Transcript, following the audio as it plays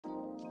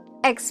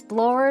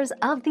Explorers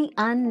of the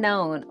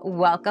unknown,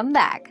 welcome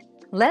back.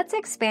 Let's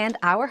expand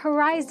our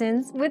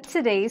horizons with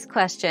today's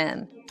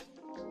question.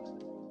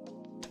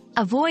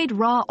 Avoid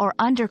raw or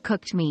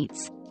undercooked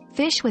meats,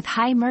 fish with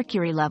high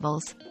mercury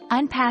levels,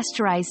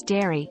 unpasteurized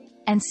dairy,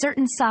 and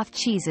certain soft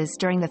cheeses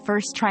during the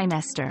first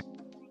trimester.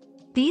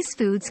 These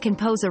foods can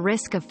pose a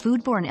risk of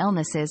foodborne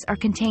illnesses or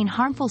contain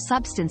harmful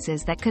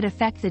substances that could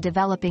affect the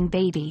developing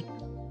baby.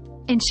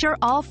 Ensure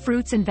all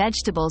fruits and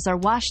vegetables are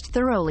washed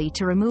thoroughly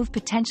to remove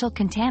potential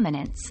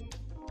contaminants.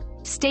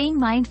 Staying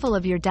mindful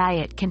of your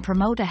diet can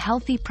promote a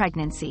healthy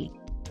pregnancy.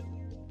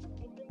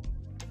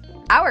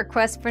 Our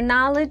quest for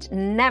knowledge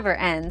never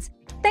ends.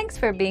 Thanks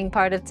for being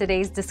part of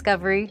today's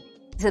discovery.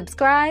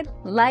 Subscribe,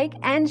 like,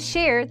 and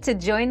share to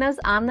join us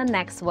on the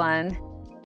next one.